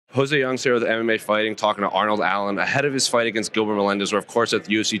Jose Young's here with MMA Fighting, talking to Arnold Allen ahead of his fight against Gilbert Melendez. We're, of course, at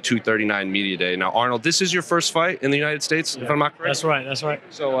the UFC 239 Media Day. Now, Arnold, this is your first fight in the United States, if I'm not correct? That's right, that's right.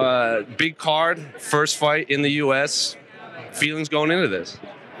 So, big card, first fight in the U.S. Feelings going into this?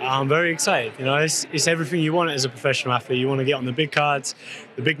 I'm very excited. You know, it's everything you want as a professional athlete. You want to get on the big cards,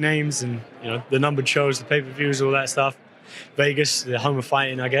 the big names, and the numbered shows, the pay-per-views, all that stuff. Vegas, the home of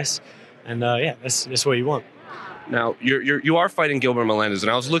fighting, I guess. And yeah, that's what you want. Now, you are fighting Gilbert Melendez,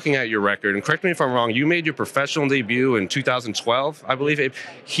 and I was looking at your record, and correct me if I'm wrong, you made your professional debut in 2012, I believe.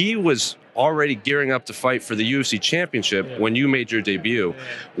 He was already gearing up to fight for the UFC championship when you made your debut.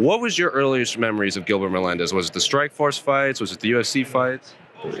 What was your earliest memories of Gilbert Melendez? Was it the Strikeforce fights? Was it the UFC fights?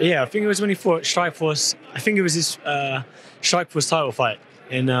 Yeah, I think it was when he fought Strikeforce. I think it was his Strikeforce title fight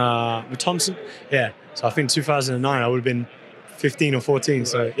with Thompson. Yeah, so I think 2009, I would have been 15 or 14,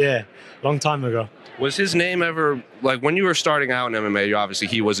 so yeah, long time ago. Was his name ever, like when you were starting out in MMA, obviously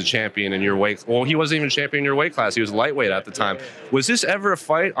he was a champion in your weight, well, he wasn't even a champion in your weight class, he was lightweight at the time. Was this ever a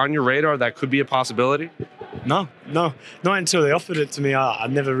fight on your radar that could be a possibility? No, not until they offered it to me.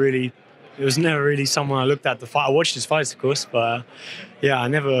 It was never really someone I looked at the fight. I watched his fights, of course, but yeah, I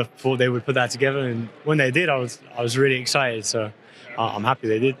never thought they would put that together. And when they did, I was really excited. So I'm happy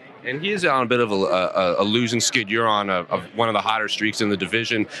they did. And he is on a bit of a losing skid. You're on one of the hotter streaks in the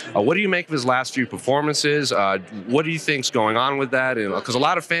division. What do you make of his last few performances? What do you think's going on with that? Because a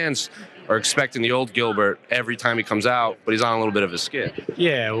lot of fans are expecting the old Gilbert every time he comes out, but he's on a little bit of a skid.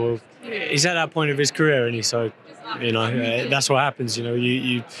 Yeah, well, he's at that point of his career, and so that's what happens.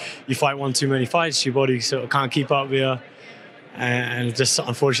 You fight one too many fights, your body sort of can't keep up with you, and just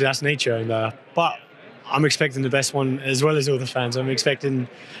unfortunately that's nature. And but I'm expecting the best one as well as all the fans. I'm expecting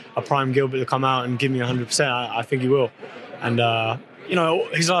a prime Gilbert to come out and give me 100%. I think he will. And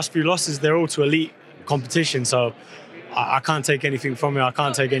his last few losses, they're all to elite competition, so I can't take anything from it. I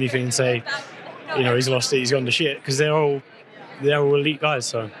can't take anything and say, he's lost it, he's gone to shit, because they're all elite guys.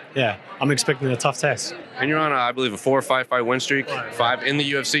 So yeah, I'm expecting a tough test. And you're on, I believe, a 4 or 5 fight win streak, 5 in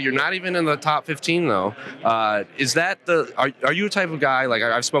the UFC. You're not even in the top 15 though. Is that are you a type of guy, like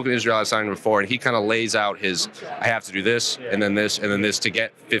I've spoken to Israel Adesanya before, and he kind of lays out his, I have to do this and then this and then this to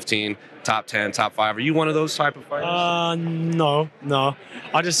get 15, top 10, top 5. Are you one of those type of fighters? No.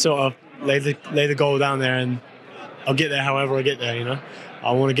 I just sort of lay the goal down there, and I'll get there however I get there.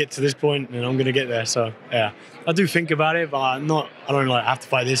 I want to get to this point, and I'm going to get there. So yeah, I do think about it, but I don't have to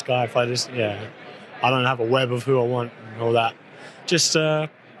fight this guy, fight this. Yeah, I don't have a web of who I want and all that. Just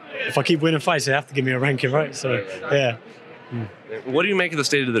if I keep winning fights, they have to give me a ranking, right? So yeah. What do you make of the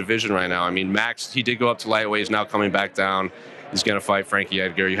state of the division right now? I mean, Max, he did go up to lightweight, he's now coming back down. He's going to fight Frankie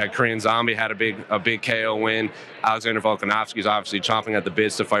Edgar. You had Korean Zombie, had a big KO win. Alexander Volkanovski's obviously chomping at the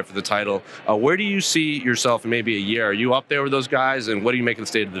bits to fight for the title. Where do you see yourself in maybe a year? Are you up there with those guys? And what do you make of the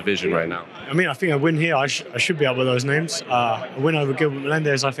state of the division right now? I mean, I think a win here, I should be up with those names. A win over Gilbert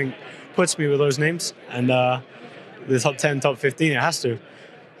Melendez, I think, puts me with those names. And the top 10, top 15, it has to.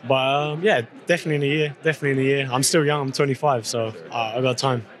 But yeah, definitely in a year. I'm still young, I'm 25, so I've got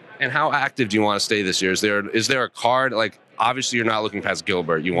time. And how active do you want to stay this year? Is there a card, like, obviously you're not looking past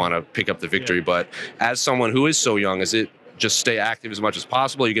Gilbert, you want to pick up the victory, but as someone who is so young, is it just stay active as much as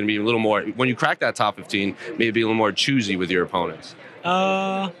possible? You're going to be a little more, when you crack that top 15, maybe be a little more choosy with your opponents?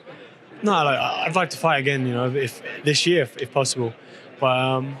 No, I'd like to fight again, if this year, if possible.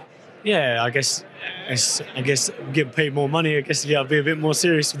 But yeah, I guess get paid more money. I guess I'll be a bit more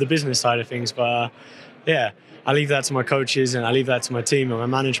serious with the business side of things. But yeah, I leave that to my coaches, and I leave that to my team and my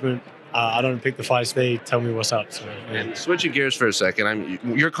management. I don't pick the fights, they tell me what's up. So, yeah. And switching gears for a second,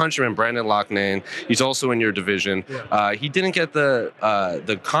 your countryman, Brandon Loughnane, he's also in your division. Yeah. He didn't get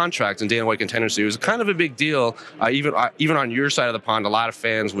the contract in Dana White Contender Series. It was kind of a big deal, even on your side of the pond. A lot of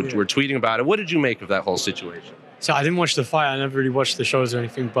fans were tweeting about it. What did you make of that whole situation? So I didn't watch the fight. I never really watched the shows or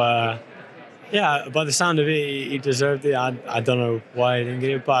anything, but yeah, by the sound of it, he deserved it. I don't know why he didn't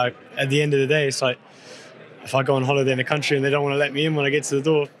get it, but at the end of the day, it's like, if I go on holiday in the country and they don't want to let me in when I get to the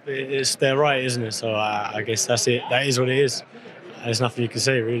door, it's their right, isn't it? So I guess that's it. That is what it is. There's nothing you can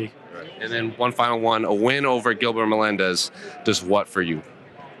say, really. Right. And then one final one, a win over Gilbert Melendez does what for you?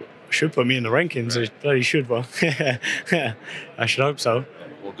 Should put me in the rankings. Right. It should, well. I should hope so.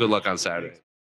 Well, good luck on Saturday.